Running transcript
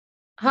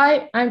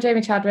Hi, I'm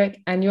Jamie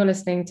Chadwick, and you're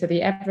listening to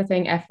the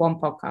Everything F1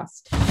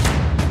 podcast.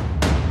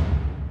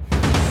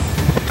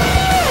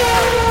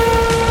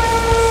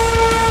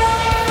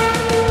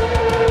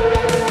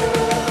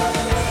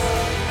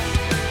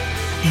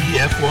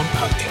 EF1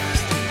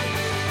 Podcast.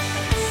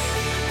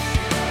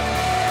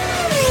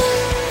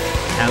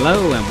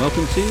 Hello and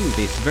welcome to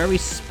this very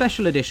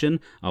special edition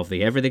of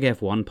the Everything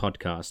F1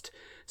 podcast.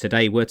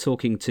 Today we're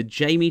talking to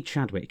Jamie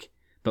Chadwick,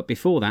 but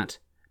before that,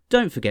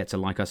 don't forget to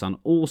like us on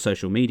all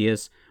social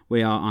medias.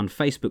 We are on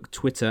Facebook,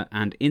 Twitter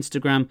and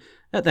Instagram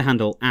at the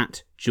handle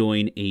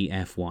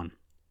 @JoinEF1.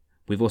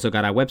 We've also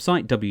got our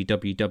website,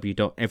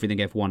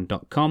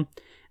 www.everythingf1.com.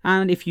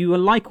 And if you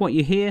like what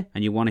you hear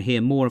and you want to hear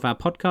more of our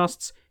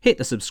podcasts, hit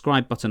the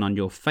subscribe button on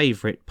your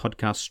favourite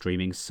podcast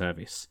streaming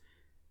service.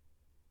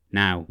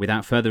 Now,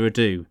 without further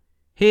ado,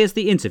 here's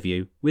the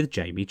interview with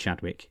Jamie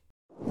Chadwick.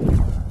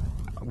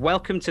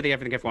 Welcome to the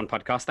Everything F1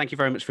 podcast. Thank you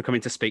very much for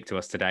coming to speak to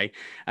us today.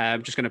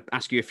 I'm just going to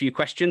ask you a few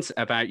questions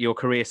about your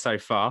career so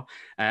far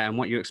and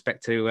what you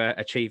expect to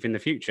achieve in the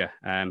future.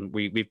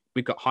 We've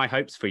got high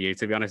hopes for you,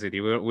 to be honest with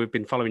you. We've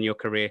been following your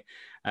career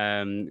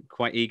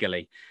quite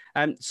eagerly.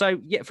 For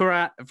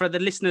the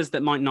listeners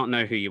that might not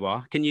know who you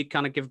are, can you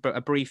kind of give a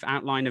brief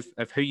outline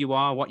of who you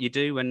are, what you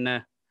do,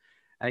 and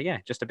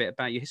just a bit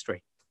about your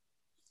history?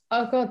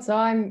 Oh God, so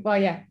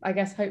I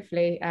guess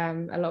hopefully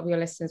a lot of your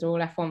listeners are all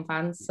F1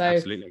 fans. So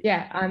Absolutely.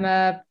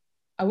 Yeah,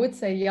 I would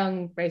say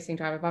young racing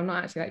driver, but I'm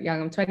not actually that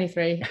young. I'm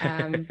 23,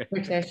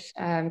 British,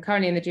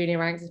 currently in the junior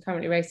ranks,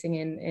 currently racing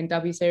in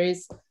W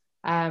Series.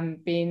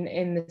 Been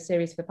in the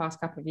series for the past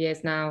couple of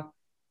years now,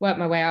 worked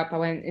my way up. I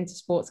went into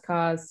sports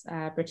cars,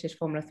 British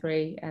Formula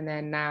 3, and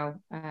then now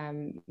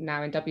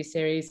in W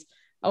Series.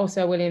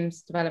 Also a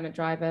Williams development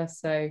driver,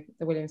 so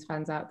the Williams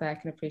fans out there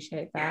can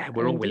appreciate that. Yeah,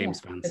 we're all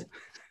Williams fans.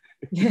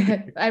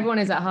 Yeah, everyone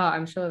is at heart,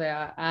 I'm sure they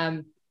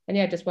are.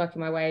 Just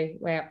working my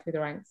way up through the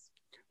ranks.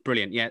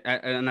 Brilliant. Yeah,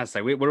 and as I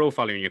say, we're all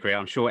following your career.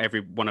 I'm sure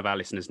every one of our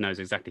listeners knows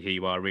exactly who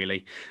you are,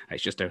 really.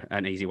 It's just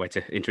an easy way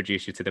to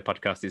introduce you to the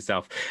podcast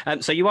itself.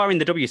 So you are in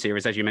the W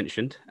Series, as you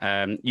mentioned.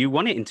 You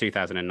won it in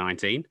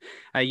 2019.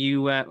 And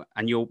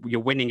you're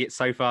winning it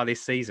so far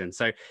this season.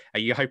 So are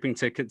you hoping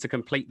to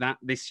complete that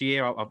this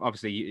year?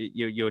 Obviously,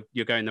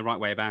 you're going the right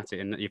way about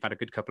it, and you've had a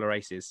good couple of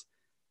races.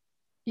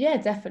 Yeah,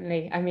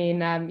 definitely. I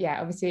mean,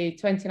 obviously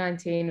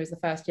 2019 was the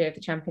first year of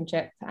the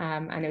championship,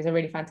 and it was a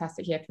really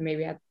fantastic year for me.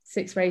 We had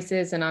 6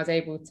 races and I was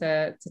able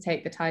to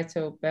take the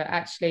title, but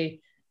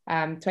actually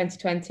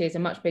 2020 is a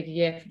much bigger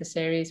year for the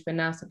series. We're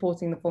now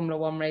supporting the Formula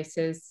One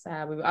races.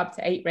 We were up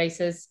to 8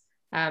 races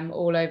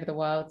all over the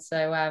world.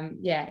 So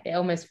it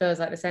almost feels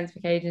like the sense of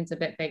occasion's a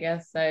bit bigger.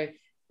 So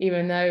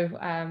even though,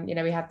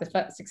 we had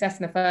the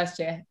success in the first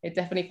year, it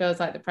definitely feels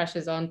like the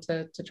pressure's on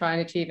to try and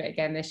achieve it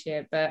again this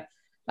year. But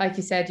like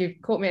you said,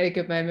 you've caught me at a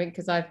good moment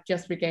because I've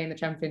just regained the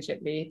championship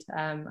lead.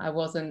 I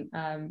wasn't,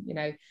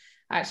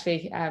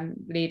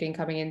 leading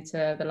coming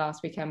into the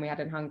last weekend we had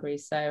in Hungary.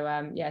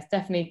 So, it's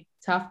definitely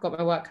tough. Got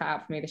my work cut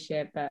out for me this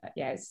year. But,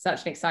 it's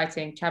such an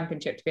exciting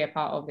championship to be a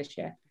part of this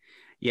year.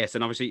 Yes,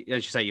 and obviously,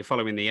 as you say, you're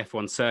following the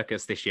F1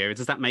 circus this year.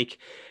 Does that make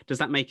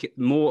it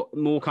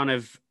more kind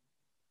of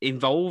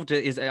involved?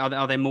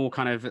 Are there more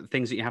kind of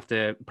things that you have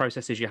to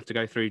processes you have to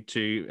go through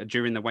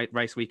during the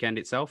race weekend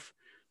itself?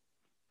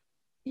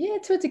 Yeah,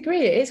 to a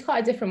degree, it is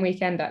quite a different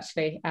weekend,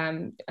 actually.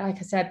 Like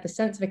I said, the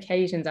sense of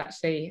occasion is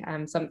actually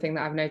something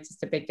that I've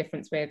noticed a big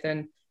difference with.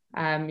 And,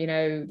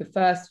 the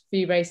first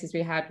few races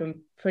we had were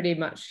pretty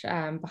much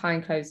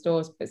behind closed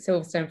doors. But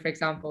Silverstone, for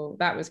example,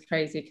 that was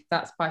crazy because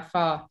that's by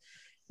far,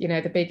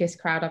 the biggest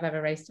crowd I've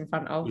ever raced in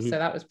front of. Mm-hmm. So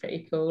that was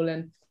pretty cool.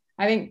 And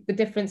I think the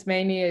difference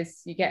mainly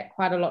is you get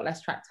quite a lot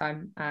less track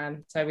time.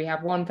 So we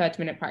have one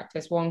 30-minute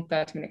practice, one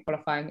 30-minute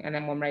qualifying, and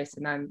then one race,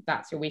 and then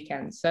that's your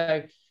weekend.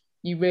 So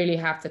you really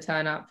have to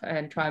turn up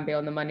and try and be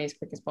on the money as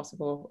quick as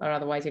possible, or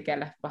otherwise you get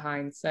left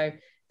behind. So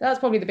that's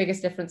probably the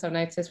biggest difference I've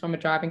noticed from a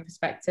driving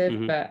perspective.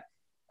 Mm-hmm. But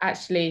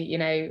actually,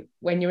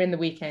 when you're in the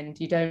weekend,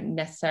 you don't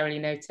necessarily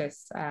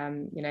notice,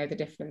 the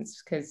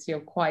difference because you're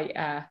quite,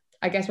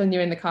 I guess when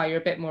you're in the car, you're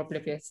a bit more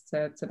oblivious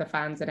to the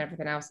fans and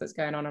everything else that's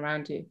going on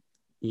around you.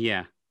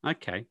 Yeah.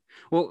 Okay.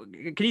 Well,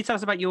 can you tell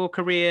us about your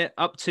career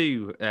up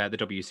to the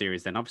W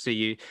Series then?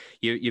 Obviously,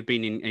 you've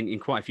been in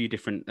quite a few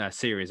different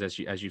series, as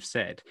you've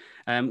said.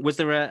 Was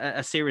there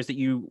a series that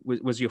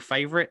was your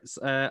favourite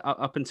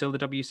up until the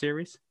W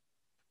Series?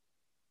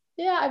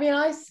 Yeah, I mean,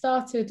 I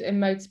started in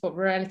motorsport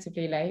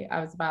relatively late. I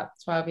was about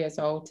 12 years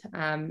old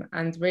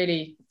and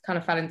really kind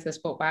of fell into the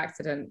sport by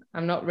accident.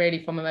 I'm not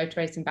really from a motor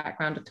racing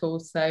background at all.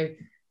 So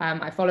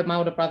I followed my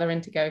older brother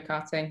into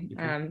go-karting.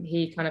 Mm-hmm.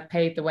 He kind of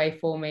paved the way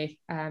for me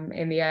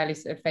in the early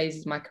sort of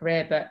phases of my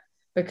career. But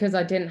because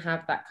I didn't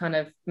have that kind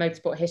of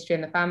motorsport history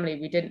in the family,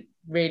 we didn't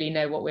really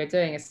know what we were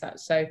doing as such.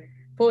 So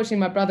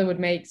fortunately, my brother would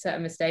make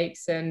certain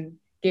mistakes and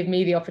give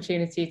me the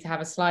opportunity to have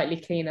a slightly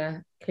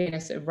cleaner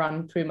sort of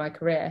run through my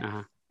career.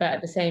 Uh-huh. But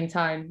at the same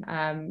time,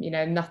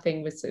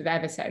 nothing was sort of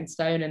ever set in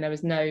stone and there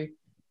was no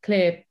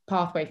clear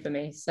pathway for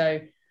me. So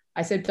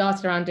I sort of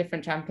darted around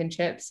different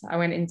championships. I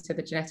went into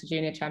the Ginetta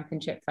Junior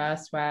Championship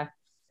first, where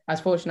I was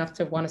fortunate enough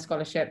to have won a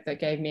scholarship that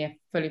gave me a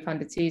fully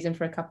funded season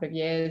for a couple of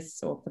years,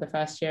 or for the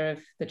first year of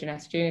the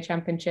Ginetta Junior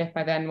Championship.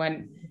 I then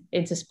went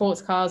into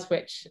sports cars,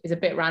 which is a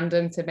bit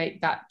random to make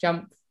that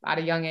jump at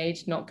a young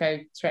age, not go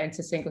straight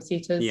into single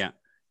seaters. Yeah.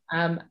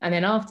 And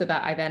then after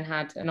that, I then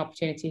had an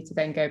opportunity to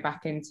then go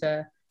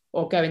into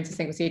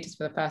single seaters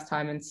for the first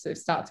time and sort of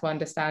start to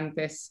understand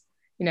this,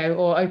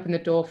 or open the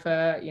door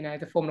for,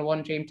 the Formula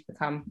One dream to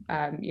become,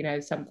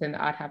 something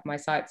that I'd have my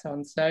sights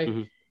on.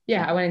 So,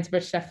 yeah, I went into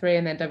British F3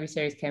 and then W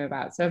Series came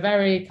about. So a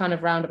very kind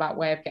of roundabout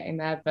way of getting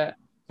there, but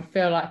I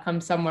feel like I'm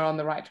somewhere on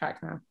the right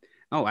track now.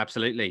 Oh,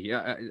 absolutely.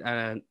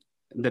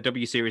 The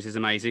W Series is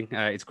amazing.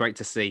 It's great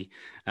to see,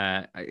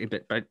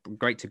 but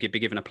great to be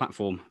given a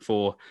platform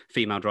for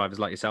female drivers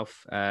like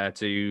yourself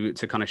to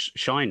kind of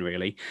shine,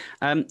 really.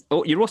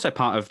 You're also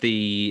part of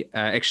the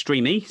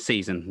Extreme E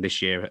season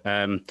this year,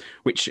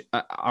 which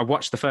I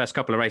watched the first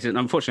couple of races. And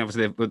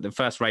unfortunately, obviously, the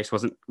first race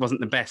wasn't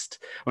the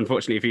best,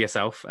 unfortunately, for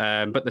yourself.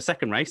 But the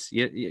second race,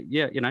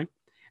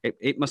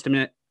 it must have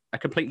been a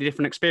completely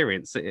different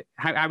experience.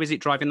 How is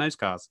it driving those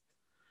cars?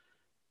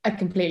 A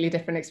completely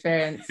different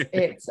experience.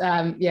 It's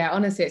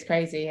honestly, it's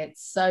crazy.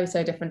 It's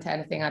so different to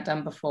anything I'd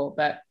done before.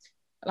 But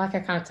like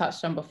I kind of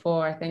touched on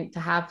before, I think to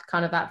have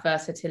kind of that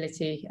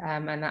versatility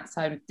and that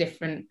side of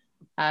different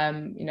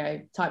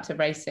types of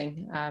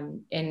racing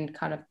in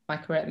kind of my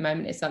career at the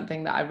moment is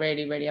something that I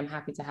really, really am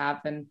happy to have.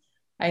 And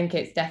I think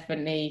it's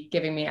definitely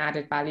giving me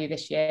added value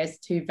this year. It's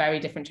two very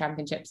different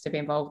championships to be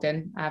involved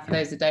in. For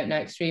those that don't know,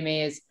 Extreme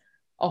E is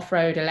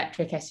off-road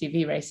electric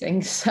SUV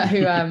racing. So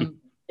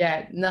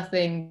yeah,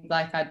 nothing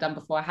like I'd done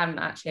before. I hadn't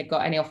actually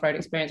got any off-road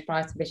experience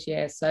prior to this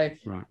year. So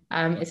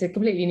it's a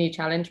completely new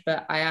challenge,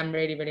 but I am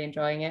really, really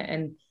enjoying it.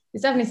 And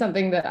it's definitely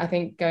something that I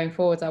think going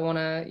forwards, I want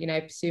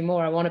to, pursue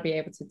more. I want to be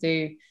able to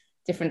do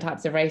different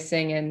types of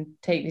racing and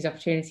take these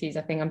opportunities.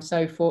 I think I'm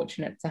so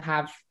fortunate to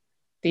have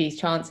these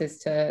chances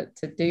to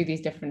do these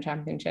different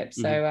championships.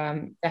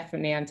 So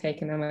definitely I'm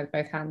taking them with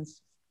both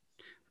hands.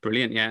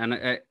 Brilliant, yeah, and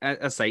as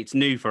I say, it's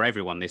new for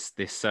everyone. This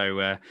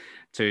so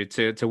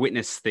to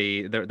witness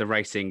the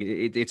racing,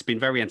 it's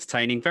been very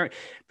entertaining. Very,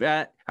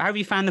 how have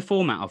you found the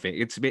format of it?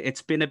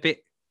 It's been a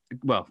bit,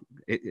 well,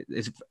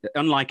 it's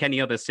unlike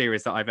any other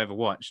series that I've ever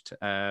watched.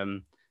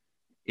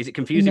 Is it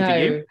confusing for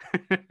you?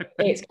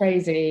 It's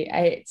crazy.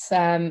 It's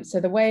so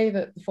the way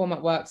that the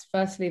format works.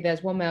 Firstly,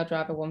 there's one male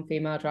driver, one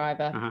female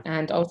driver,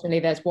 and ultimately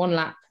there's one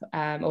lap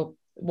or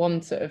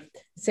one sort of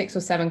 6 or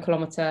 7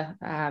 kilometer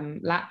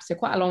lap, so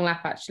quite a long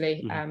lap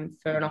actually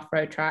for an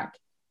off-road track,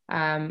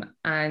 and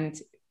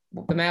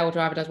the male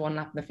driver does one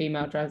lap and the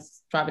female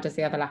driver does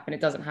the other lap, and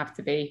it doesn't have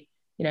to be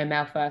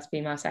male first,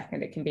 female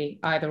second. It can be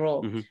either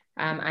or.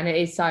 And it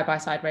is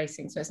side-by-side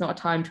racing, so it's not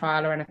a time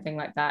trial or anything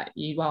like that.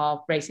 You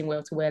are racing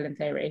wheel to wheel in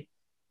theory.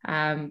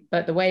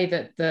 But the way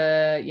that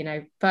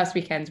the first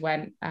weekends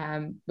went,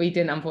 we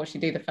didn't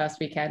unfortunately do the first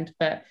weekend,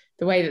 but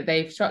the way that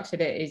they've structured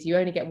it is you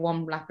only get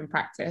one lap in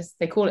practice.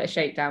 They call it a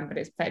shakedown, but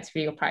it's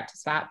effectively your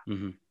practice lap.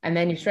 And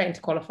then you're straight into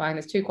qualifying.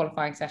 There's 2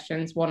 qualifying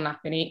sessions, 1 lap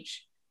in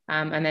each,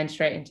 and then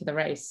straight into the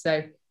race.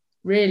 So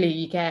really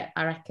you get,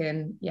 I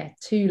reckon,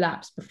 2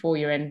 laps before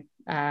you're in,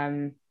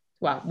 1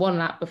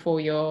 lap before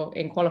you're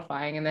in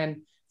qualifying, and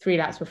then 3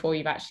 laps before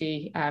you've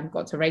actually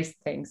got to race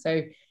the thing.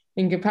 So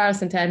in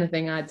comparison to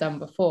anything I'd done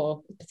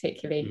before,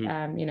 particularly,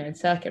 in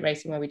circuit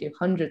racing where we do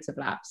hundreds of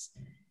laps,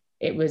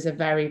 it was a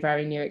very,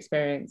 very new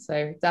experience.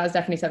 So that was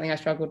definitely something I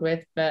struggled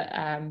with. But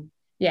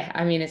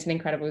it's an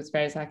incredible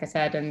experience, like I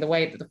said. And the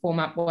way that the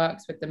format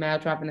works with the male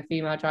driver and the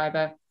female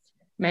driver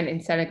meant in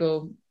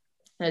Senegal,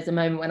 there's a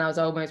moment when I was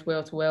almost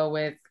wheel to wheel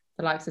with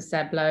the likes of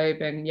Seb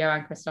Loeb and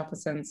Johan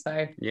Kristoffersen.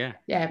 So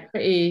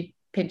pretty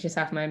pinch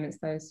yourself moments,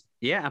 those.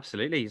 Yeah,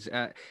 absolutely.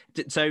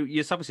 So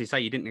you obviously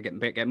say you didn't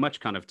get much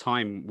kind of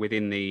time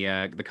within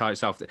the car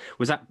itself.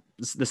 Was that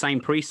the same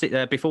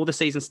before the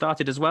season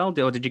started as well,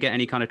 or did you get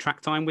any kind of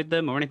track time with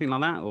them or anything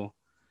like that? Or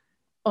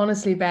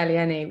honestly, barely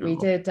any. We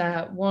did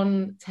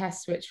one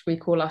test which we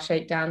call our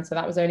shakedown, so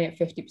that was only at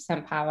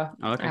 50% power.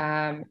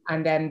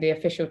 And then the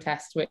official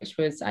test, which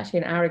was actually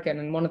in Aragon,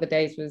 and one of the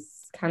days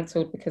was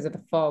cancelled because of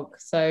the fog.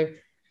 So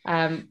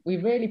we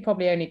really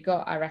probably only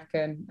got, I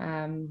reckon,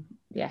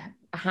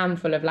 a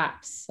handful of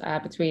laps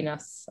between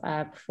us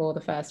before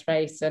the first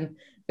race. And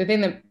the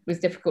thing that was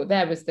difficult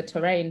there was the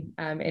terrain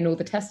in all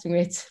the testing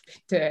we'd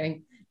been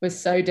doing was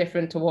so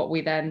different to what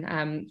we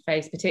then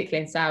faced,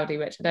 particularly in Saudi,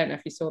 which I don't know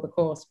if you saw the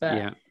course,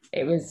 but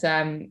it was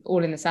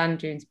all in the sand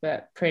dunes,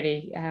 but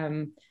pretty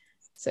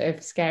sort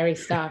of scary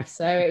stuff.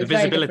 So it was the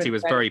visibility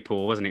was very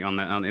poor, wasn't it,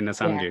 in the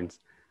sand dunes?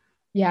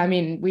 Yeah, I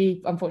mean,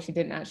 we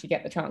unfortunately didn't actually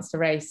get the chance to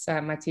race.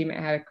 My teammate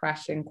had a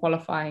crash in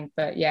qualifying,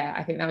 but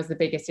I think that was the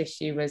biggest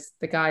issue, was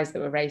the guys that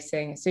were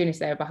racing, as soon as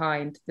they were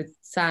behind, the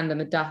sand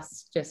and the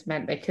dust just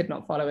meant they could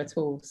not follow at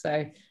all.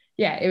 So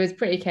it was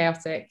pretty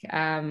chaotic,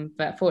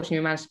 but fortunately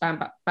we managed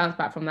to bounce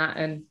back from that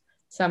and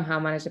somehow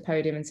managed a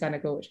podium in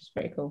Senegal, which was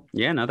pretty cool.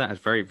 Yeah, no, that is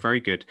very, very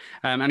good.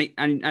 And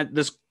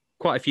there's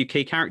quite a few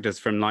key characters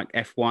from like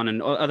F1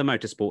 and other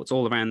motorsports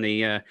all around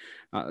the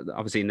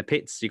obviously in the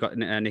pits. You've got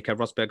Nico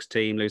Rosberg's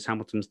team, Lewis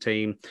Hamilton's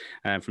team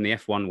from the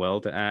F1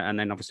 world, and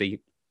then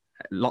obviously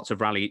lots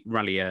of rally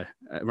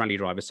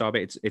drivers. So I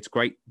bet it's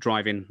great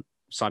driving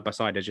side by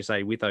side, as you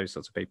say, with those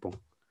sorts of people.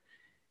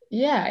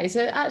 Yeah,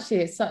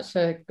 it's such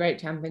a great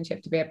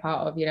championship to be a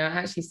part of. You know, it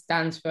actually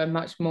stands for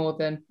much more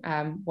than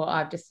what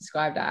I've just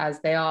described it as.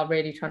 They are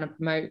really trying to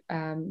promote,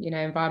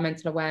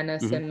 environmental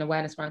awareness and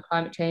awareness around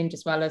climate change,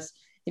 as well as,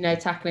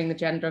 tackling the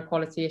gender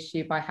equality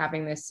issue by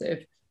having this sort of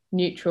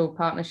neutral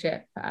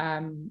partnership,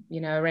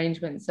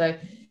 arrangement. So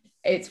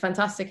it's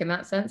fantastic in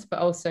that sense, but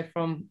also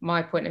from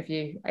my point of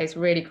view, it's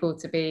really cool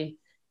to be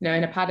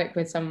in a paddock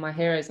with some of my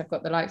heroes. I've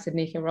got the likes of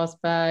Nico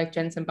Rosberg,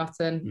 Jenson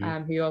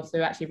Button, who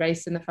also actually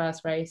raced in the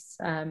first race,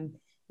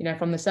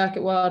 from the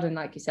circuit world. And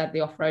like you said,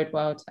 the off-road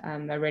world,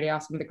 there really are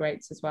some of the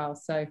greats as well.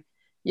 So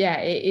yeah,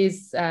 it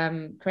is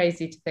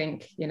crazy to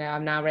think,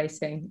 I'm now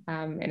racing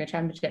in a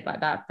championship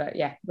like that, but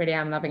yeah, really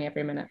am loving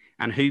every minute.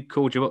 And who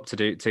called you up to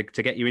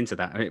get you into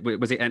that?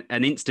 Was it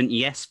an instant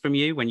yes from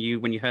you when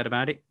you heard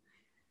about it?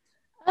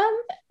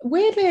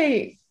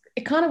 Weirdly,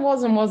 it kind of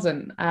was and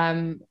wasn't.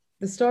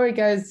 The story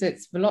goes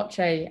it's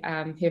Veloce,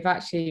 who have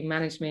actually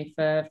managed me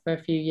for a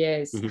few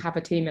years, have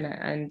a team in it.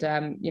 And,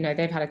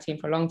 they've had a team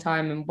for a long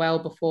time and well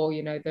before,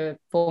 the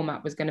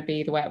format was going to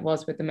be the way it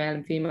was with the male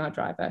and female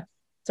driver.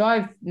 So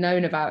I've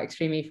known about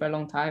Extreme E for a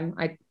long time.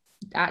 I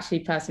actually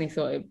personally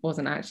thought it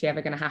wasn't actually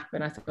ever going to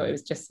happen. I thought it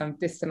was just some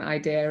distant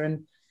idea.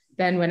 And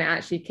then when it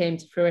actually came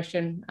to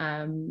fruition,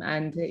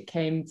 and it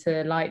came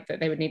to light that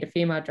they would need a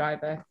female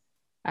driver,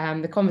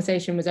 the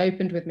conversation was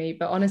opened with me.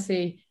 But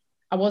honestly,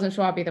 I wasn't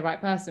sure I'd be the right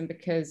person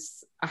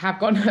because I have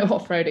got no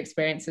off-road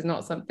experience. It's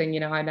not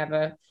something, I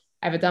never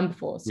ever done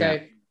before. So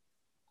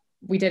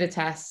we did a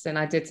test and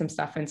I did some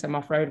stuff in some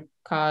off-road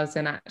cars,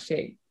 and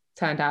actually it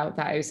turned out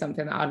that it was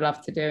something that I'd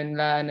love to do and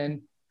learn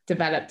and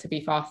develop to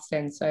be fast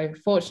in. So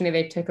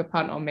fortunately, they took a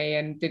punt on me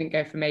and didn't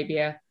go for maybe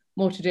a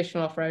more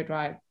traditional off-road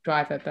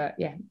driver. But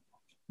yeah,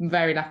 I'm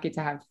very lucky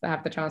to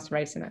have the chance to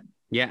race in it.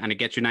 Yeah, and it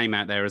gets your name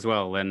out there as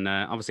well. And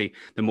obviously,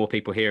 the more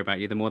people hear about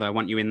you, the more they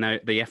want you in the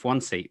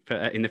F1 seat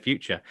in the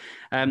future.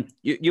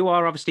 You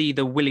are obviously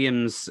the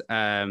Williams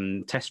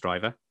test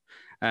driver.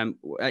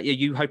 Are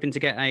you hoping to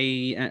get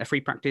a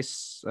free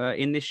practice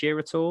in this year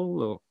at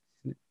all? Or?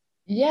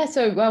 Yeah,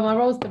 so my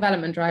role's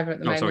development driver at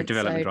the moment. Sorry,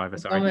 development driver.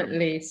 Sorry,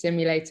 predominantly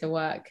simulator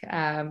work.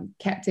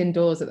 Kept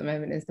indoors at the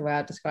moment is the way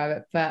I'd describe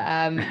it.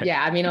 But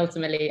yeah, I mean,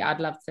 ultimately, I'd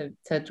love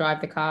to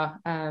drive the car.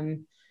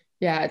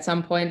 At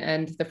some point,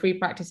 and the free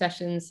practice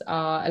sessions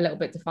are a little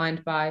bit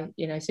defined by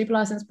super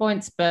license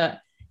points, but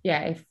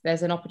yeah, if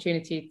there's an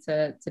opportunity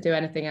to do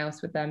anything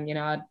else with them,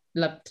 I'd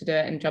love to do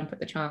it and jump at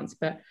the chance.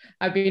 But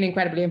I've been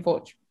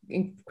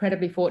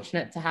incredibly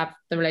fortunate to have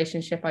the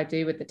relationship I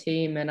do with the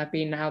team, and I've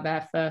been now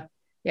there for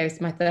this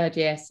is my third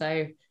year,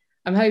 so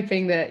I'm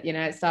hoping that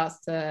it starts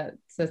to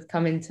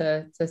come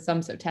into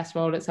some sort of test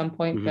role at some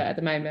point. But at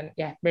the moment,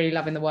 really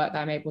loving the work that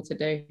I'm able to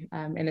do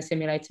in the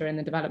simulator in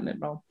the development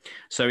role.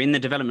 So in the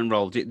development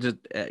role,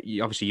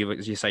 obviously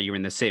as you say, you're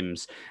in the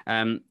sims.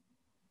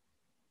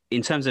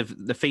 In terms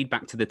of the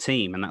feedback to the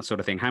team and that sort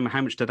of thing, how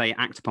much do they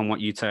act upon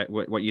what you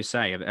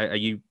say? Are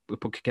you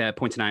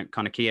pointing out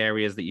kind of key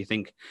areas that you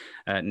think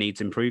needs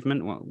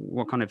improvement?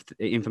 What kind of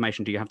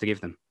information do you have to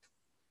give them?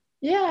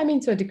 Yeah, I mean,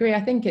 to a degree,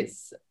 I think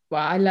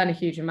I learn a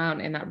huge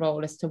amount in that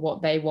role as to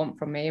what they want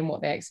from me and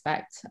what they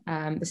expect.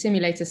 The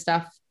simulator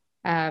stuff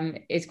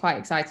is quite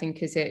exciting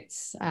because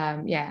it's,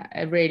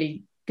 a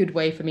really good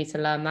way for me to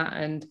learn that.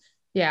 And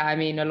yeah, I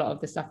mean, a lot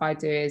of the stuff I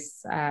do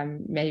is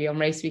maybe on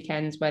race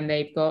weekends when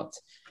they've got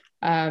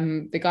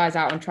the guys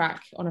out on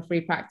track on a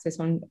free practice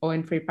or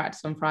in free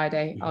practice on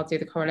Friday, I'll do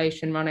the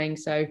correlation running.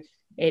 So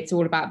it's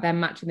all about them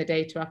matching the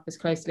data up as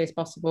closely as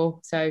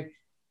possible. So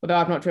although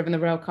I've not driven the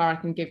real car, I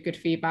can give good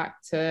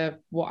feedback to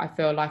what I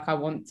feel like I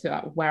want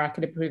to, where I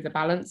could improve the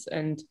balance.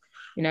 And,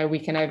 we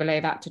can overlay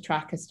that to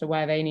track as to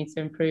where they need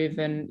to improve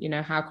and,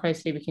 how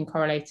closely we can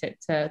correlate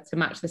it to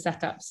match the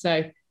setup.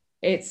 So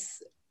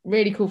it's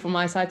really cool from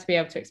my side to be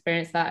able to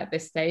experience that at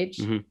this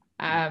stage.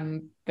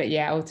 But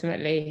yeah,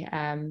 ultimately,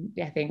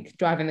 I think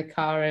driving the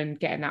car and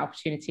getting that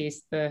opportunity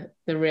is the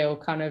real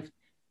kind of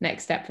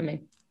next step for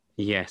me.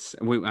 Yes,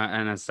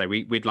 and as I say,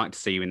 we'd like to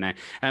see you in there.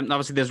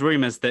 Obviously, there's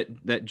rumours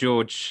that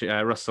George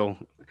Russell.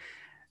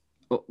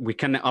 We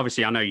can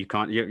obviously. I know you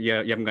can't. You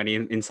haven't got any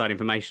inside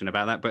information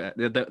about that,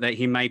 but that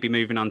he may be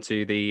moving on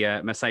to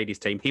the Mercedes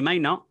team. He may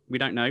not. We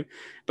don't know.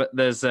 But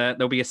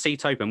there'll be a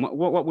seat open.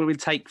 What will it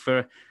take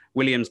for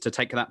Williams to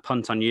take that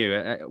punt on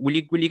you? Will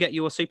you get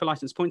your super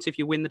license points if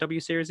you win the W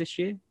Series this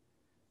year?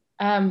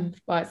 Well,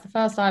 it's the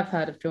first I've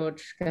heard of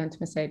George going to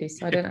Mercedes,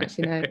 so I don't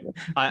actually know.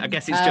 I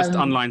guess it's just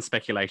online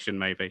speculation,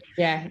 maybe.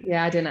 Yeah,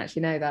 I didn't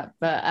actually know that.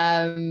 But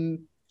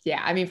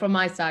I mean, from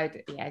my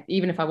side,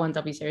 even if I won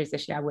W Series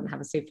this year, I wouldn't have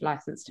a super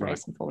license to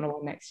race in Formula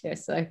One next year.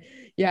 So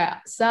yeah,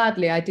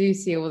 sadly, I do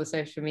see all the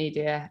social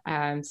media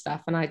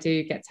stuff, and I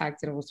do get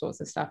tagged in all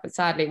sorts of stuff. But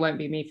sadly, it won't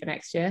be me for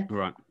next year.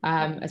 Right.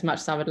 As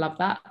much as I would love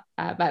that,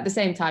 but at the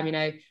same time,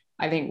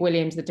 I think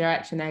Williams, the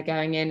direction they're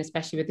going in,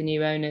 especially with the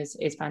new owners,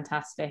 is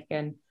fantastic.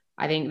 And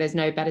I think there's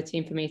no better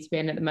team for me to be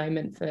in at the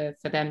moment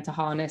for them to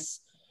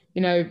harness,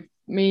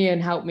 me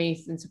and help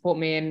me and support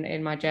me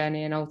in my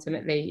journey. And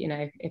ultimately,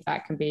 if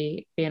that can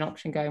be an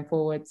option going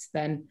forwards,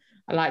 then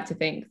I like to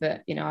think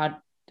that, I'd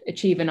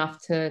achieve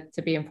enough to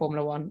be in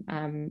Formula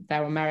One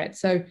there on merit.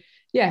 So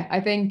yeah, I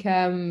think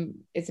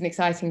it's an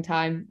exciting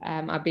time.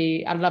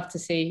 I'd love to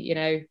see,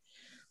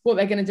 what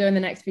they're going to do in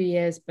the next few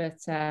years. But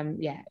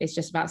it's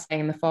just about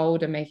staying in the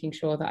fold and making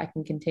sure that I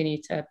can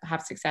continue to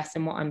have success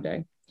in what I'm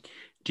doing.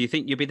 Do you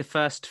think you'll be the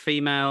first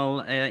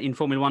female in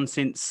Formula One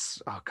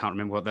since, I can't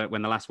remember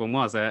when the last one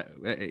was, back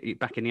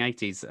in the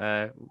 80s?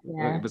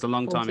 It was a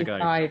long time ago.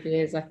 5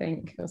 years, I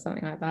think, or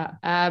something like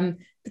that.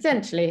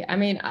 Potentially. I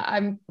mean,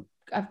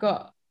 I've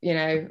got,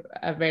 a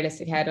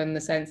realistic head on the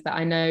sense that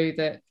I know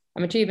that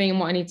I'm achieving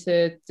what I need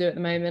to do at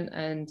the moment,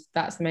 and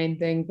that's the main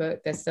thing.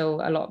 But there's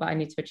still a lot that I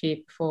need to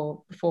achieve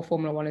before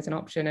Formula One is an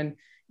option. And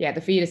yeah,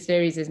 the feeder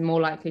series is more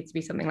likely to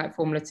be something like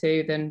Formula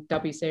 2 than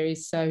W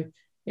Series. So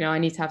I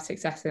need to have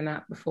success in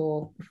that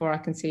before I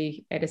can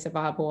see it as a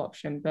viable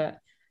option. But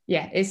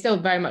yeah, it's still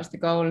very much the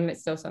goal, and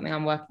it's still something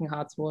I'm working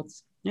hard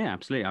towards. Yeah,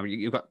 absolutely. I mean,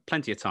 you've got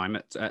plenty of time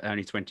at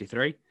only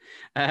 23.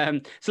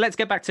 So let's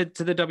get back to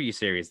the W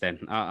Series then.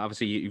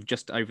 Obviously, you've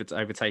just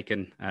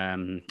overtaken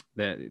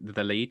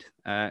the lead.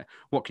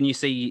 What can you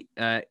see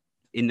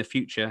in the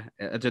future?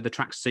 Do the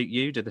tracks suit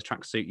you? Do the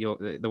tracks suit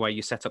the way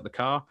you set up the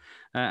car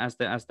as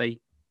the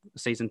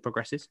season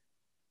progresses?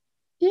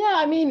 Yeah,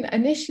 I mean,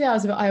 initially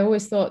I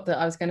always thought that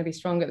I was going to be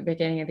strong at the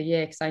beginning of the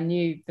year because I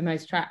knew the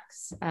most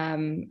tracks.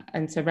 And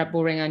so Red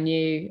Bull Ring, I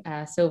knew,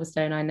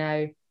 Silverstone, I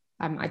know.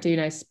 I do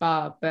know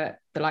Spa, but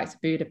the likes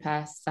of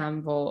Budapest,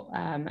 Zandvoort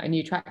are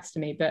new tracks to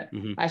me. But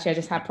actually, I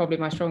just had probably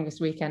my strongest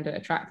weekend at a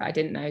track that I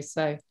didn't know.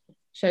 So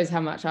shows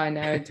how much I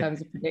know in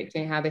terms of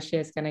predicting how this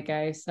year's going to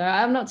go. So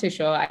I'm not too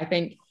sure. I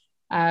think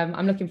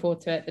I'm looking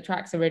forward to it. The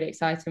tracks are really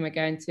exciting. We're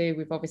going to.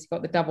 We've obviously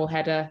got the double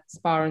header,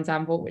 Spa and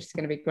Zandvoort, which is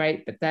going to be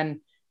great. But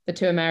then the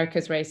two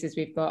Americas races,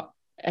 we've got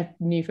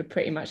new for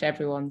pretty much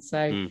everyone.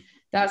 So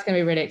that's going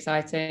to be really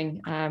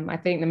exciting. I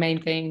think the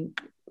main thing,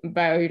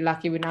 very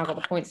lucky we've now got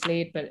the points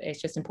lead, but it's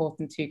just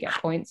important to get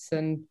points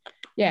and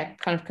kind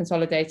of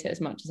consolidate it as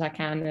much as I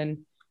can, and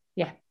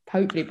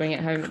hopefully bring it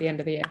home at the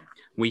end of the year.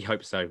 We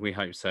hope so.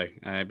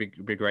 It'd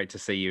be great to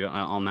see you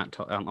on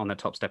the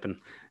top step and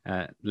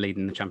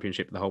leading the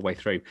championship the whole way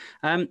through.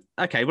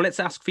 Okay, well, let's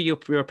ask for your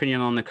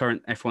opinion on the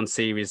current F1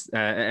 series,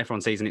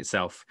 F1 season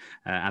itself.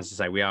 As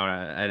I say, we are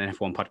an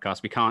F1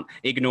 podcast. We can't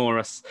ignore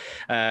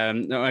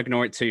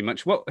it too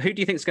much. Who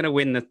do you think is going to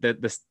win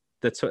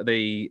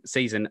the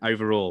season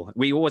overall?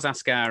 We always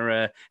ask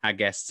our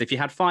guests, if you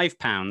had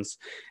 £5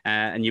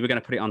 and you were going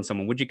to put it on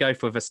someone, would you go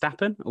for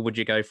Verstappen or would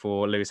you go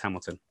for Lewis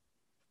Hamilton?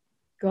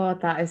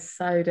 God, that is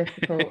so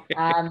difficult.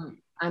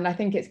 And I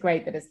think it's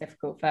great that it's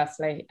difficult,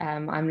 firstly.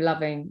 I'm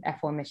loving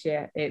F1 this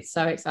year. It's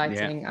so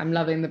exciting. I'm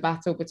loving the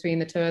battle between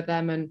the two of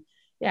them. And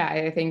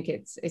I think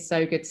it's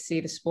so good to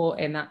see the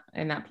sport in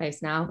that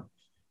place now.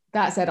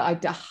 That said,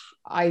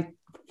 I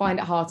find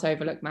it hard to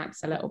overlook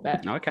Max a little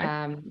bit. Okay.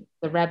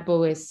 The Red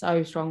Bull is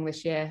so strong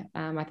this year.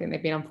 I think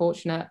they've been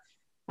unfortunate.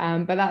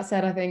 But that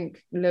said, I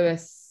think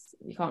Lewis,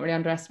 you can't really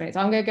underestimate. So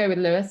I'm going to go with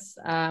Lewis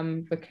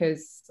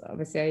because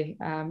obviously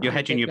you're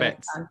hedging your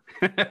bets.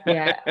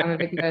 I'm a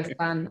big Lewis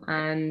fan,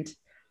 and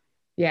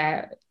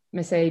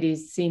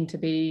Mercedes seem to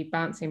be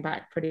bouncing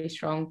back pretty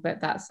strong. But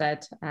that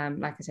said,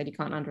 like I said, you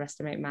can't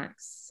underestimate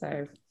Max.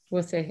 So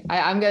we'll see.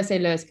 I'm going to say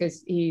Lewis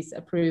because he's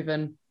a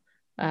proven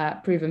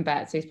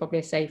bet, so he's probably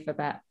a safer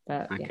bet.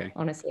 But okay.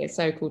 Honestly, it's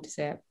so cool to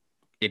see it.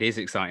 It is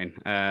exciting.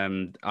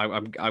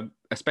 I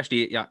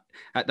especially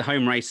at the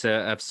home race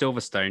of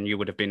Silverstone, you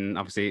would have been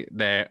obviously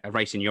there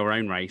racing your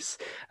own race.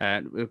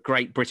 A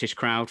great British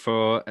crowd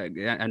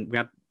and we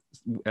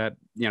had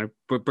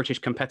British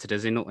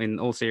competitors in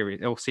all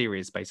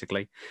series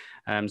basically.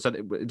 So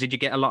did you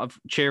get a lot of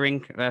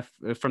cheering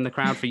from the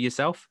crowd for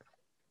yourself?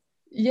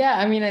 Yeah,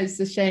 I mean, it's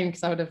a shame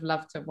because I would have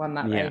loved to have won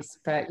that race.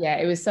 But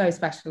it was so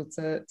special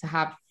to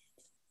have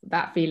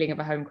that feeling of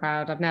a home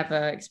crowd. I've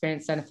never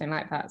experienced anything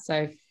like that.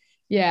 So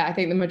I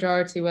think the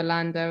majority were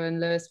Lando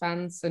and Lewis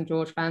fans and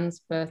George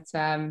fans. But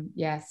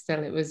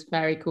still, it was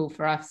very cool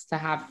for us to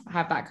have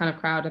that kind of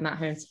crowd and that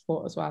home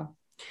support as well.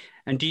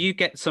 And do you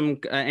get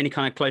any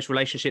kind of close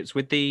relationships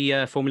with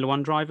the Formula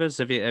One drivers?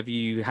 Have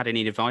you had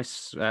any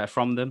advice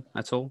from them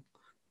at all?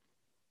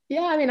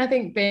 Yeah, I mean, I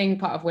think being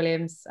part of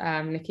Williams,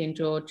 Nicky and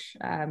George,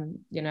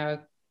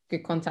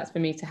 good contacts for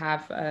me to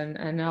have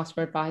and ask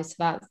for advice. So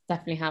that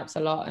definitely helps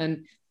a lot.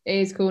 And it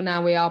is cool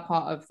now we are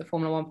part of the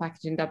Formula One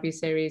package in W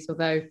Series,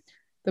 although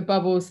the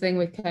bubbles thing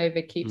with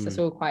COVID keeps us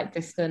all quite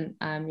distant.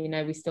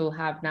 We still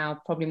have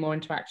now probably more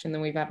interaction than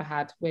we've ever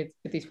had with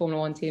these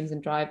Formula One teams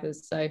and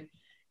drivers. So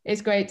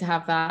it's great to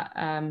have that.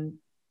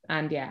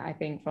 I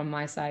think from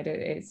my side,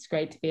 it's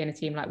great to be in a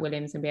team like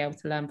Williams and be able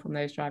to learn from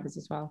those drivers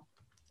as well.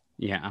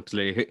 Yeah,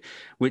 absolutely.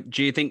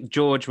 Do you think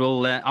George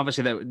will?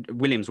 Obviously,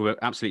 Williams were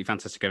absolutely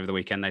fantastic over the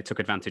weekend. They took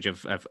advantage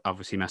of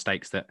obviously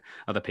mistakes that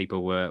other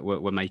people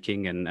were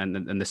making,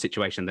 and the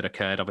situation that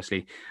occurred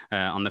obviously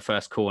on the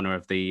first corner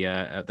of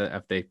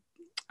the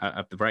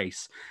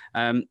race.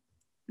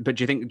 But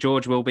do you think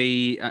George will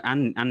be,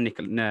 and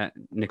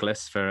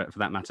Nicholas for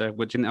that matter? Do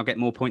you think they'll get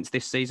more points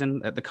this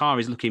season? The car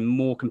is looking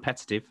more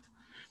competitive.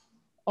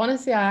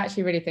 Honestly, I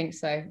actually really think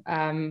so.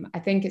 I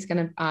think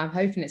I'm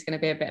hoping it's gonna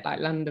be a bit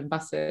like London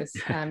buses.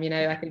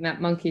 I think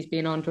that monkey's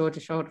been on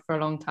George's shoulder for a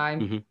long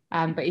time,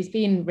 but he's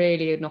been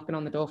really knocking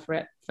on the door for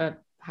it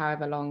for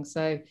however long.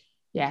 So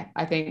yeah,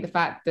 I think the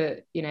fact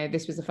that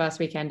this was the first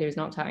weekend he was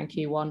knocked out in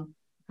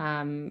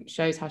Q1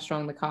 shows how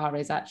strong the car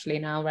is actually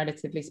now,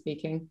 relatively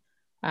speaking.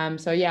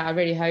 So yeah, I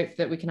really hope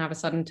that we can have a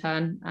sudden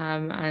turn,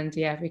 and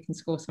yeah, we can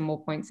score some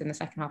more points in the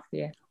second half of the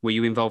year. Were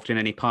you involved in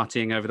any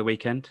partying over the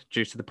weekend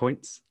due to the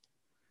points?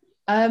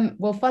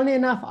 Well, funnily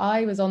enough,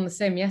 I was on the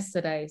sim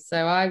yesterday,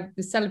 so I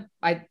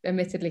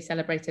admittedly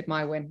celebrated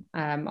my win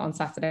on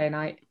Saturday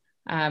night,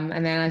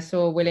 and then I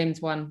saw Williams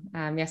won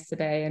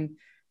yesterday, and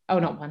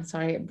not one,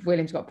 sorry,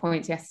 Williams got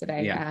points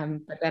yesterday,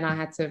 but then I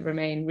had to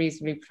remain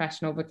reasonably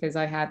professional because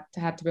I had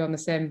to be on the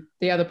sim.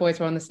 The other boys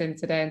were on the sim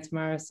today and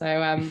tomorrow,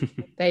 so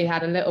they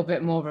had a little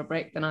bit more of a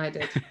break than I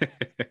did.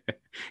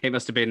 It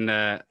must have been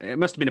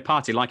a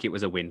party like it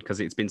was a win,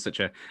 because it's been such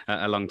a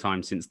long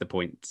time since the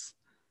points.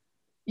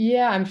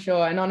 Yeah, I'm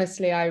sure. And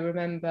honestly, I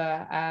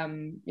remember,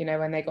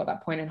 when they got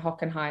that point in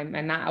Hockenheim,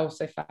 and that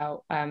also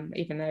felt,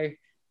 even though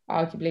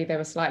arguably they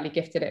were slightly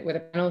gifted it with a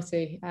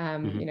penalty,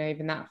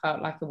 even that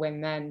felt like a win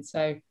then.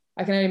 So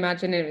I can only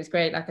imagine it was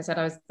great. Like I said,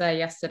 I was there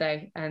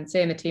yesterday and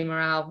seeing the team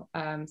morale,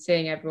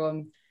 seeing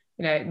everyone,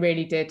 it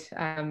really did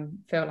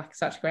feel like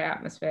such a great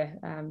atmosphere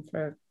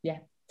for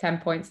 10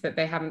 points that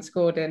they haven't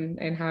scored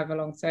in however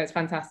long. So it's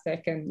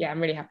fantastic. And yeah, I'm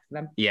really happy for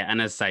them. Yeah.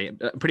 And as I say,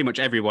 pretty much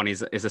everyone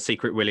is a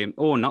secret Williams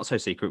or not so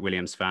secret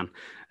Williams fan,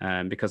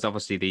 because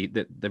obviously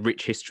the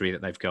rich history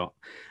that they've got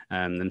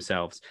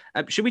themselves.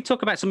 Should we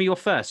talk about some of your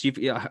firsts?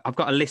 I've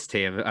got a list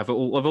here of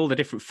all the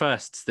different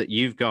firsts that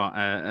you've got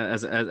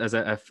as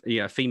a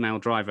female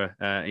driver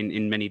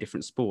in many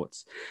different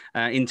sports.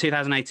 In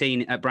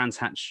 2018 at Brands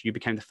Hatch, you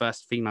became the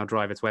first female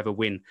driver to ever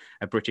win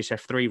a British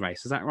F3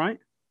 race. Is that right?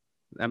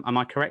 Am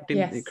I correct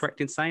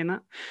in saying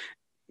that?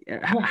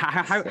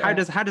 How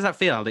does that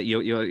feel that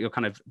you're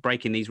kind of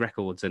breaking these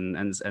records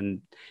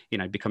and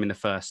becoming the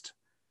first?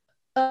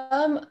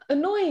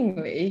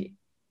 Annoyingly,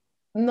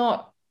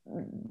 not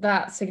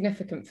that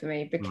significant for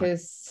me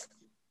because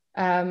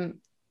I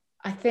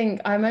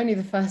think I'm only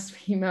the first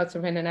female to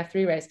win an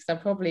F3 race because I'm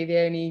probably the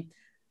only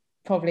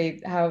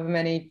however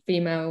many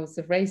females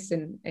have raced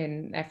in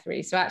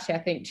F3. So actually, I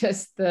think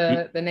just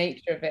the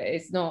nature of it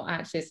is not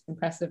actually as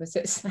impressive as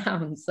it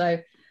sounds. So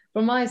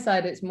from my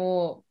side, it's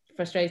more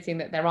frustrating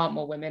that there aren't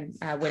more women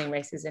winning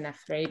races in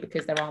F3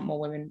 because there aren't more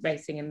women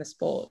racing in the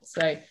sport.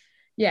 So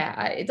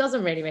yeah, it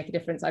doesn't really make a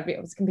difference. I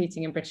was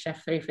competing in British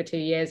F3 for 2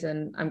 years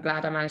and I'm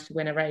glad I managed to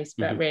win a race,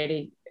 but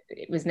really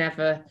it was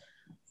never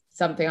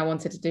something I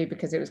wanted to do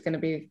because I was going to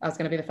be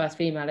the first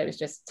female. It was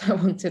just I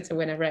wanted to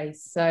win a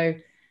race. So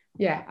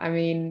yeah, I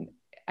mean,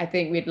 I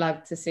think we'd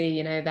love to see,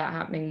 that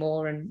happening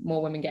more and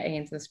more women getting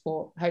into the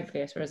sport,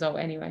 hopefully as a result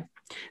anyway.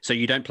 So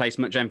you don't place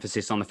much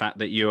emphasis on the fact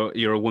that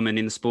you're a woman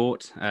in the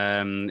sport.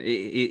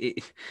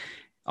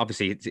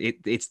 Obviously,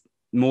 it's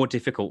more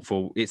difficult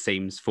for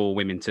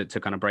women to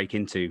kind of break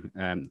into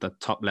the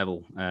top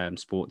level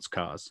sports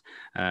cars.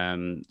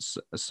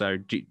 So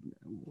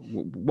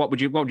what would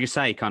you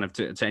say kind of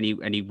to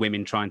any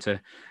women trying to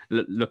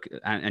look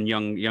and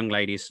young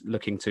ladies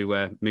looking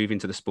to move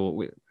into the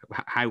sport?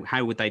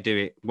 How would they do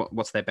it?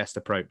 What's their best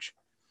approach?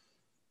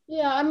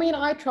 Yeah, I mean,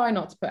 I try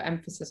not to put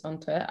emphasis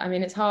onto it. I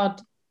mean, it's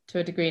hard to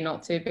a degree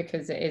not to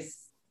because it is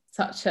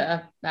such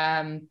a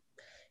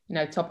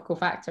topical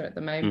factor at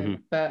the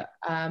moment. But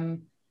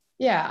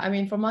yeah, I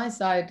mean, from my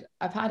side,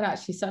 I've had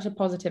actually such a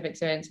positive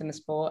experience in the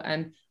sport,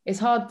 and it's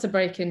hard to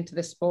break into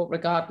the sport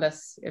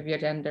regardless of your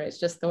gender.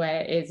 It's just the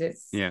way it is.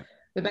 It's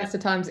the best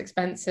of times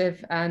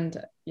expensive, and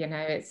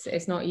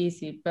it's not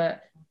easy.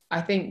 But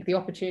I think the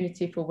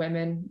opportunity for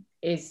women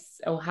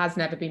has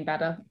never been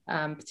better,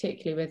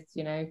 particularly with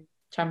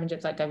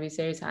championships like W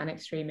Series and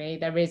Extreme E.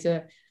 There is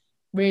a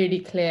really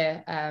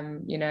clear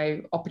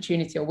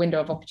opportunity or window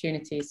of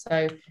opportunity.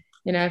 So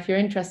if you're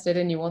interested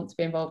and you want to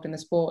be involved in the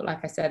sport,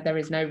 like I said, there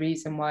is no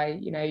reason why,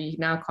 you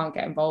now can't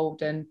get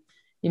involved and,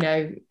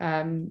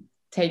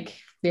 take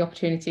the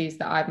opportunities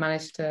that I've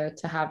managed to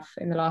have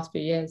in the last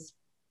few years.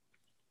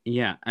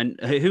 Yeah. And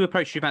who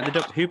approached you about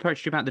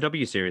the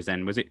W Series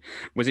then? Was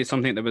it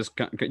something that was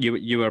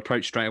you were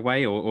approached straight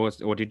away or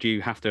did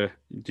you have to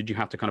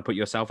kind of put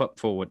yourself up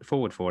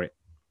forward for it?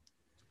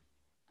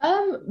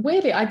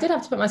 Weirdly, I did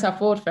have to put myself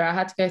forward for it. I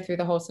had to go through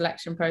the whole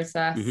selection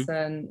process,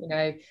 and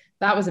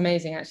that was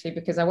amazing actually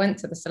because I went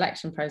to the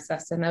selection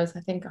process and there was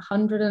I think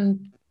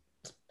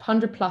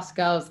 100 plus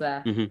girls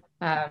there, and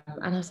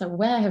I was like,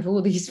 where have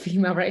all these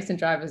female racing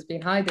drivers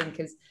been hiding?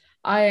 Because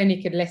I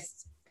only could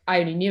list I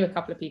only knew a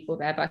couple of people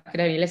there, but I could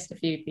only list a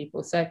few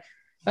people. So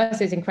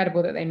first, it's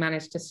incredible that they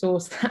managed to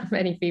source that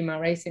many female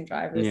racing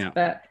drivers. Yeah.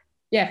 But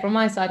yeah, from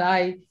my side,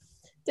 I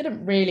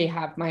didn't really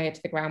have my ear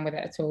to the ground with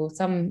it at all.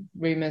 Some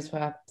rumours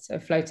were sort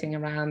of floating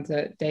around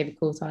that David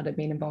Coulthard had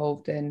been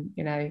involved in,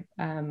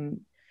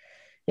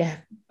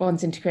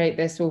 wanting to create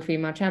this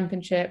all-female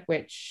championship,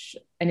 which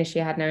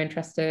initially I had no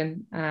interest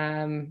in,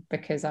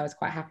 because I was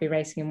quite happy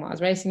racing in what I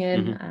was racing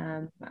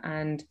in.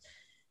 And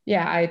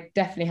yeah, I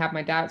definitely had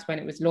my doubts when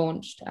it was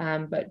launched.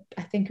 But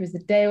I think it was the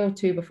day or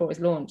two before it was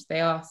launched, they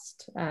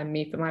asked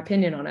me for my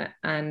opinion on it.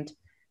 And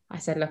I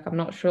said, look, I'm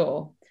not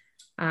sure.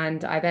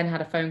 And I then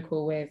had a phone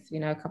call with,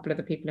 a couple of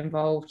the people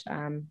involved,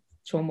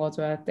 Sean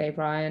Wadsworth, Dave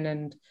Ryan,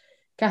 and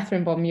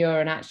Catherine Bonmuir.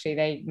 And actually,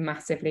 they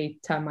massively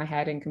turned my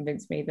head and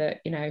convinced me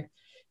that, it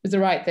was the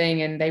right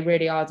thing. And they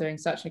really are doing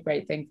such a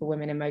great thing for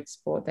women in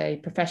motorsport.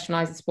 They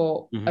professionalize the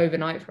sport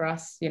overnight for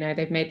us.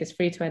 They've made this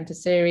free to enter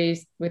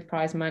series with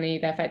prize money.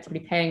 They're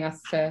effectively paying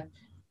us to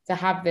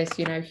have this,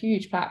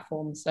 huge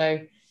platform. So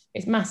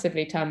it's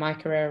massively turned my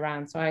career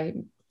around. So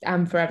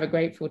I'm forever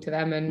grateful to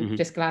them, and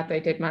just glad they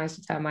did manage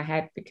to turn my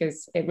head,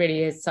 because it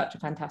really is such a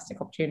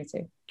fantastic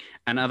opportunity.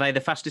 And are they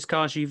the fastest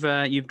cars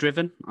you've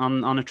driven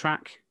on a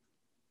track?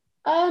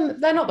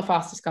 They're not the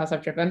fastest cars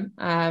I've driven.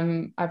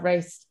 I've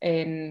raced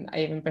in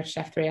even British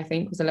F3, I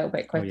think was a little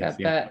bit quicker.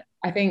 But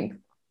I think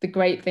the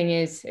great thing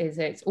is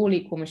it's all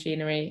equal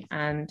machinery,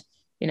 and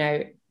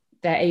they're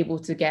able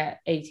to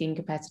get 18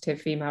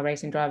 competitive female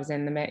racing drivers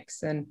in the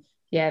mix. And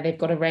yeah, they've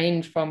got a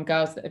range from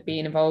girls that have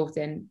been involved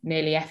in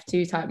nearly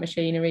F2 type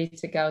machinery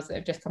to girls that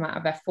have just come out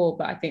of F4.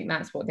 But I think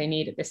that's what they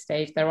need at this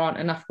stage. There aren't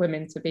enough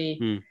women to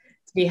be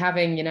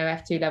having,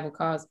 F2 level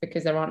cars,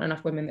 because there aren't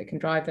enough women that can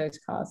drive those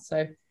cars.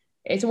 So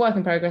it's a work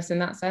in progress in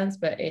that sense,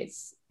 but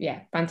it's,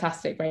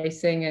 fantastic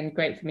racing and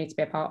great for me to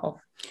be a part of.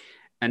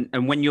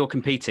 And when you're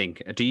competing,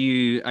 are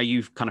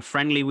you kind of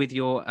friendly with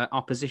your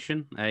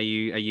opposition? Are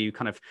you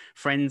kind of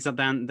friends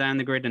down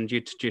the grid, and do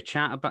you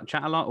chat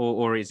a lot,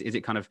 or is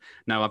it kind of,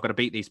 no, I've got to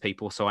beat these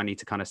people, so I need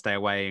to kind of stay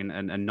away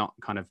and not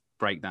kind of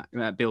break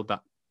that, build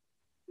that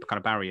kind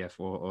of barrier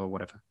or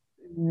whatever?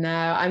 No,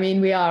 I mean,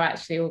 we are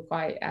actually all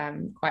quite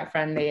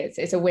friendly.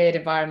 It's a weird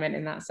environment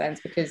in that sense,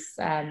 because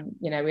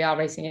we are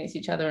racing against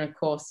each other, and of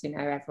course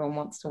everyone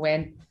wants to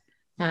win,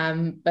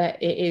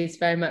 but it is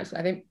very much,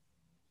 I think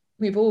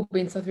we've all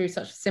been through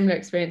such a similar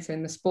experience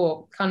in the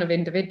sport, kind of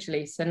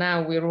individually. So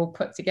now we're all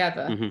put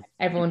together.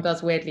 Everyone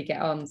does weirdly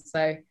get on.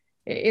 So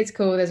it's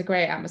cool. There's a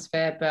great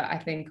atmosphere. But I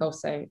think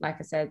also, like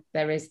I said,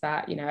 there is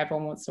that,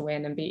 everyone wants to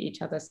win and beat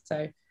each other.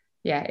 So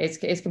yeah,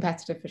 it's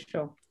competitive for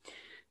sure.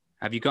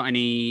 Have you got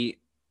any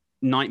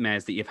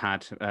nightmares that you've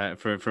had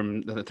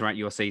from throughout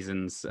your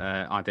seasons,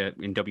 either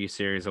in W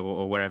Series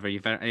or wherever?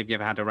 Have you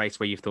ever had a race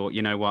where you've thought,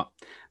 you know what,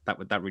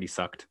 that really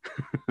sucked?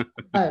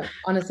 Oh,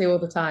 honestly, all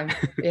the time.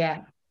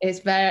 Yeah.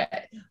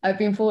 I've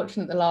been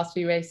fortunate the last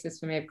few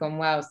races for me have gone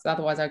well. So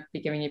otherwise I'd be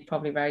giving you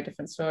probably very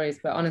different stories.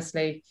 But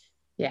honestly,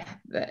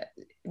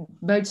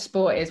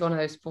 motorsport is one of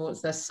those sports.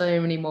 There's so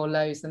many more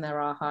lows than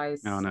there are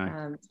highs. Oh,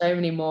 no. So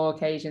many more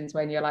occasions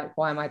when you're like,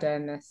 why am I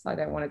doing this? I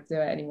don't want to do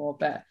it anymore.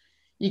 But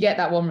you get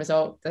that one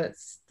result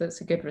that's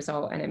a good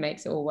result, and it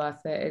makes it all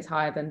worth it. It's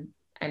higher than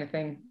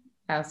anything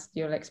else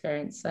you'll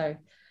experience. So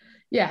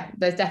yeah,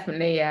 there's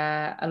definitely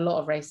a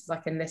lot of races I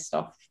can list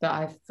off that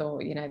I've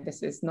thought,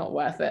 this is not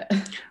worth it.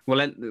 Well,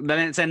 then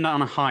let's end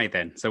on a high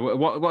then. So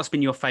what's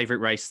been your favourite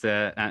race,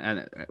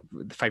 and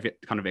the favourite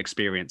kind of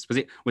experience?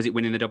 Was it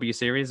winning the W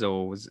Series,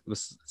 or was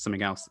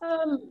something else?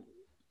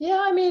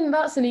 Yeah, I mean,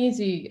 that's an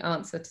easy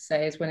answer to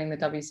say, is winning the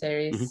W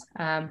Series.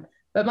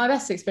 But my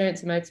best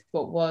experience in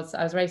motorsport was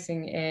I was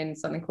racing in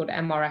something called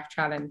MRF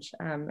Challenge,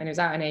 and it was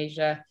out in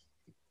Asia.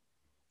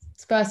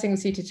 It's the first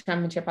single-seated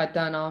championship I'd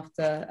done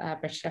after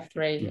British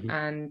F3,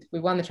 and we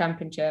won the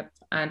championship.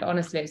 And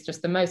honestly, it's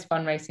just the most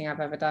fun racing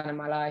I've ever done in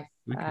my life.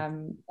 Okay.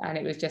 And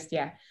it was just,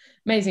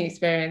 amazing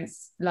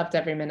experience. Loved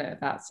every minute of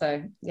that.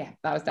 So yeah,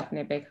 that was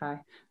definitely a big high.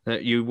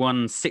 You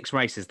won 6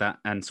 races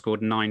and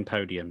scored 9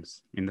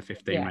 podiums in the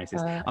 15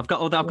 races. I've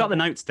got the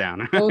notes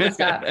down. All the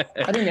stats.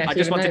 I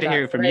just wanted to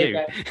hear it from you.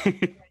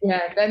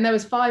 Yeah, then there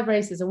was 5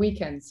 races a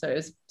weekend, so it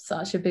was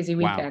such a busy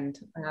weekend.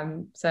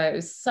 Wow. So it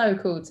was so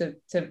cool to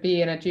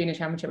be in a junior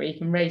championship where you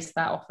can race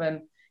that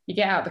often. You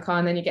get out the car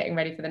and then you're getting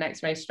ready for the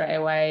next race straight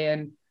away.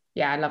 And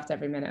yeah, I loved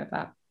every minute of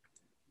that.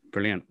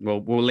 Brilliant. Well,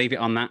 we'll leave it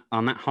on that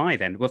high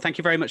then. Well, thank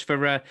you very much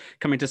for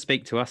coming to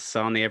speak to us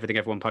on the Everything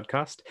F1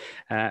 podcast.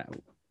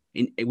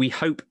 We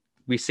hope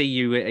we see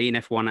you in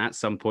F1 at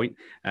some point.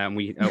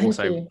 We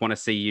also want to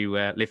see you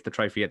lift the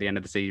trophy at the end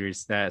of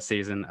the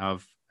season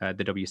of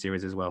the W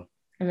Series as well.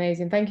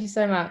 Amazing. Thank you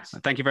so much.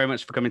 Thank you very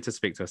much for coming to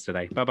speak to us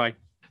today. Bye-bye.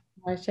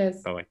 Bye,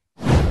 cheers. Bye-bye.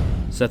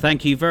 So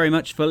thank you very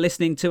much for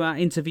listening to our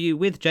interview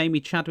with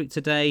Jamie Chadwick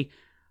today.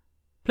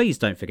 Please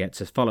don't forget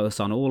to follow us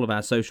on all of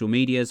our social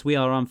medias. We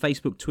are on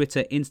Facebook,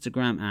 Twitter,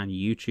 Instagram and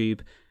YouTube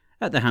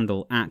at the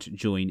handle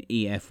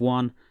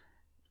 @joinef1.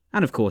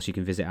 And of course, you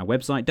can visit our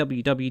website,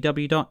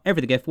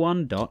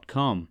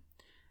 www.everythingf1.com.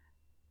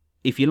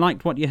 If you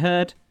liked what you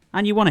heard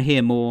and you want to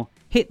hear more,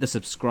 hit the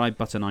subscribe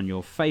button on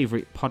your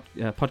favourite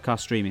podcast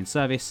streaming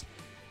service.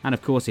 And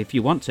of course, if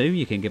you want to,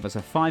 you can give us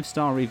a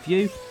 5-star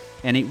review,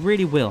 and it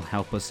really will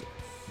help us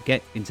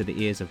get into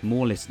the ears of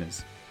more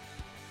listeners.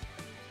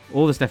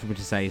 All that's left for me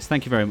to say is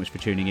thank you very much for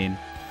tuning in,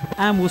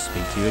 and we'll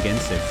speak to you again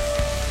soon.